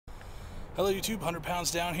Hello YouTube, 100 pounds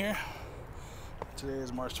down here. Today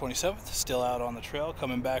is March 27th, still out on the trail,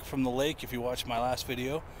 coming back from the lake if you watched my last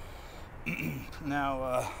video. Now,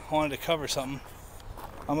 I wanted to cover something.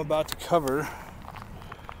 I'm about to cover,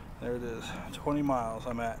 there it is, 20 miles.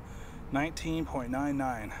 I'm at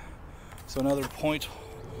 19.99. So another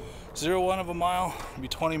 0.01 of a mile would be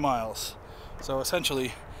 20 miles. So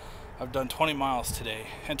essentially, I've done 20 miles today.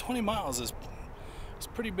 And 20 miles is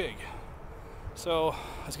pretty big. So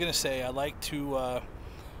I was gonna say I'd like to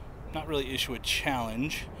not really issue a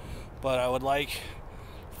challenge, but I would like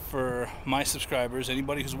for my subscribers,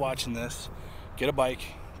 anybody who's watching this, get a bike,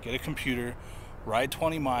 get a computer, ride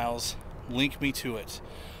 20 miles, link me to it.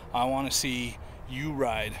 I want to see you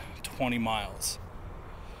ride 20 miles.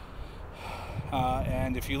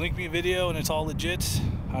 And if you link me a video and it's all legit,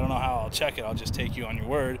 I don't know how I'll check it. I'll just take you on your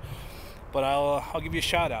word, but I'll give you a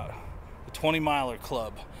shout out. The 20 Miler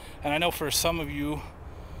Club. And I know for some of you,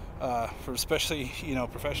 for especially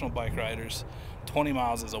professional bike riders, 20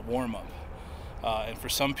 miles is a warm-up, and for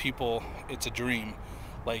some people it's a dream.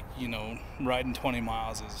 Like, riding 20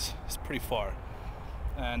 miles is pretty far.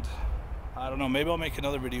 And I don't know, maybe I'll make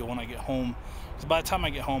another video when I get home, because by the time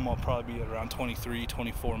I get home I'll probably be at around 23,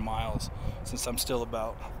 24 miles, since I'm still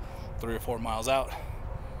about 3 or 4 miles out.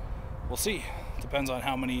 We'll see. Depends on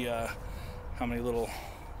how many little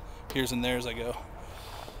here's and there's I go.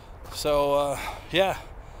 So yeah,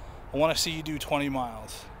 I want to see you do 20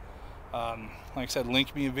 miles. Like I said,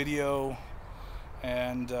 link me a video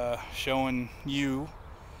and showing you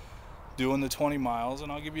doing the 20 miles, and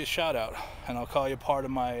I'll give you a shout out, and I'll call you part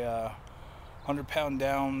of my 100 pound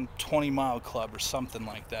down 20 mile club or something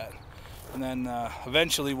like that. And then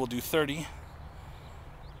eventually we'll do 30,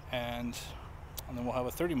 and then we'll have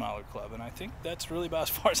a 30 miler club. And I think that's really about as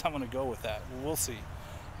far as I'm going to go with that. We'll see.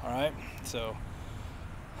 All right, so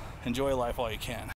enjoy life while you can.